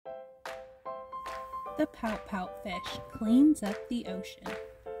The Pout-Pout Fish Cleans Up the Ocean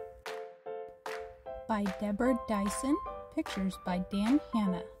by Deborah Dyson, pictures by Dan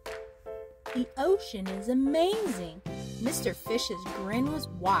Hanna. The ocean is amazing. Mr. Fish's grin was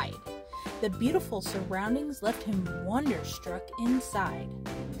wide. The beautiful surroundings left him wonderstruck inside.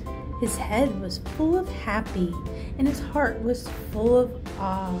 His head was full of happy, and his heart was full of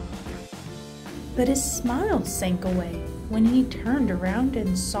awe. But his smile sank away when he turned around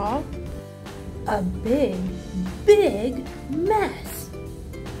and saw a big, big mess.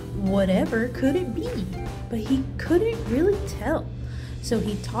 Whatever could it be? But he couldn't really tell. So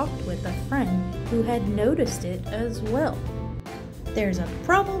he talked with a friend who had noticed it as well. There's a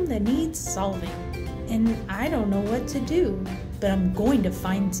problem that needs solving, and I don't know what to do, but I'm going to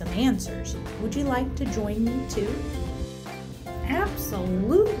find some answers. Would you like to join me too?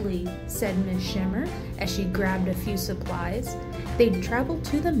 Absolutely, said Miss Shimmer as she grabbed a few supplies. They'd travel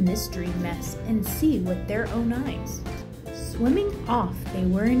to the mystery mess and see with their own eyes. Swimming off, they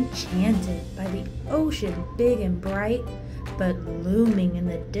were enchanted by the ocean big and bright, but looming in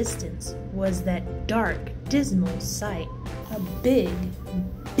the distance was that dark, dismal sight. A big,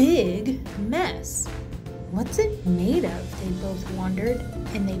 big mess. What's it made of? They both wondered,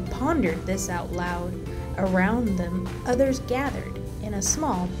 and they pondered this out loud. Around them, others gathered in a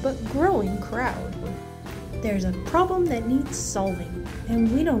small but growing crowd. There's a problem that needs solving,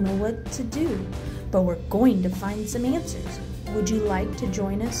 and we don't know what to do, but we're going to find some answers. Would you like to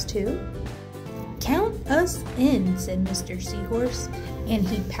join us too? Count us in, said Mr. Seahorse, and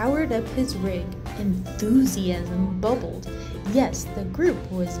he powered up his rig. Enthusiasm bubbled. Yes, the group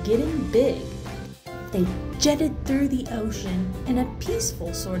was getting big. They jetted through the ocean in a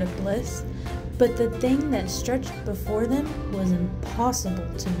peaceful sort of bliss, but the thing that stretched before them was impossible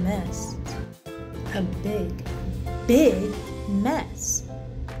to miss. A big, big mess.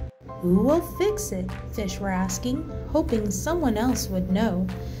 Who will fix it? Fish were asking, hoping someone else would know.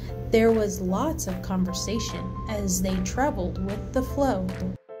 There was lots of conversation as they traveled with the flow.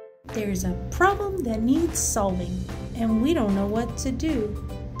 There's a problem that needs solving, and we don't know what to do,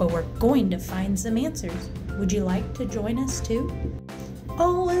 but we're going to find some answers. Would you like to join us too?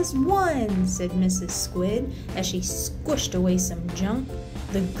 All is one, said Mrs. Squid as she squished away some junk.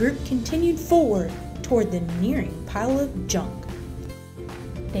 The group continued forward toward the nearing pile of junk.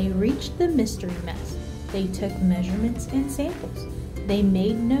 They reached the mystery mess. They took measurements and samples. They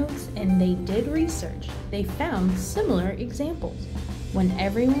made notes and they did research. They found similar examples. When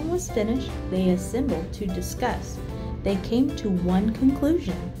everyone was finished, they assembled to discuss. They came to one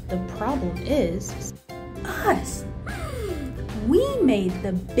conclusion. The problem is us. We made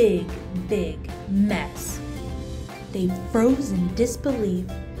the big, big mess. They froze in disbelief.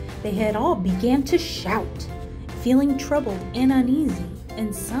 They had all began to shout, feeling troubled and uneasy,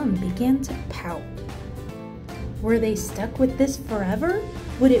 and some began to pout. Were they stuck with this forever?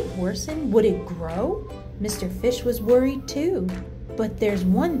 Would it worsen? Would it grow? Mr. Fish was worried too. But there's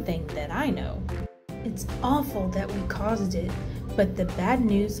one thing that I know. It's awful that we caused it, but the bad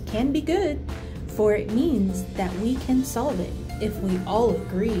news can be good, for it means that we can solve it if we all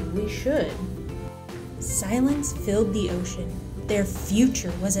agree we should. Silence filled the ocean. Their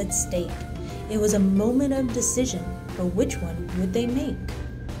future was at stake. It was a moment of decision, but which one would they make?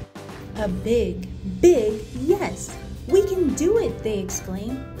 A big, big yes! We can do it, they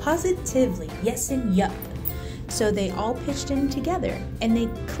exclaimed. Positively, yes and yup. So they all pitched in together, and they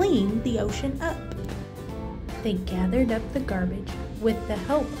cleaned the ocean up. They gathered up the garbage with the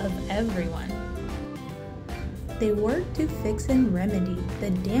help of everyone. They worked to fix and remedy the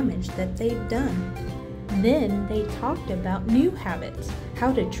damage that they'd done. Then they talked about new habits,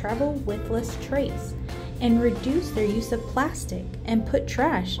 how to travel with less trace, and reduce their use of plastic and put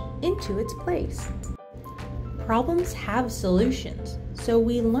trash into its place. Problems have solutions, so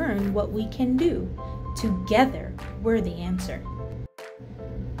we learn what we can do. Together, we're the answer.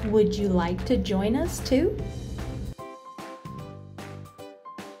 Would you like to join us too?